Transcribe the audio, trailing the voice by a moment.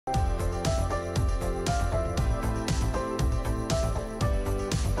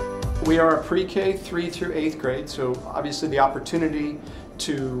We are a pre-K 3 through 8th grade, so obviously the opportunity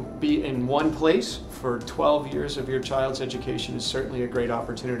to be in one place for 12 years of your child's education is certainly a great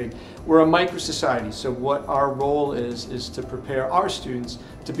opportunity. We're a micro-society, so what our role is to prepare our students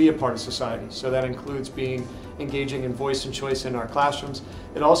to be a part of society. So that includes engaging in voice and choice in our classrooms.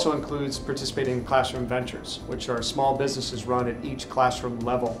 It also includes participating in classroom ventures, which are small businesses run at each classroom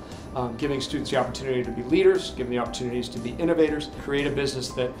level, giving students the opportunity to be leaders, giving the opportunities to be innovators, create a business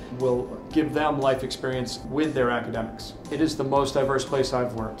that will give them life experience with their academics. It is the most diverse place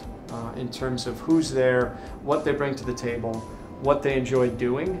I've worked in terms of who's there, what they bring to the table, what they enjoy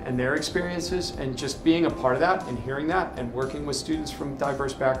doing and their experiences, and just being a part of that and hearing that and working with students from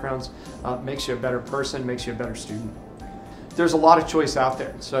diverse backgrounds makes you a better person, makes you a better student. There's a lot of choice out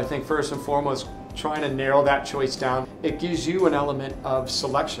there, so I think first and foremost trying to narrow that choice down. It gives you an element of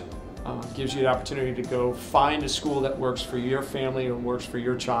selection. Gives you the opportunity to go find a school that works for your family and works for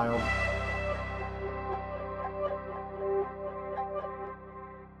your child.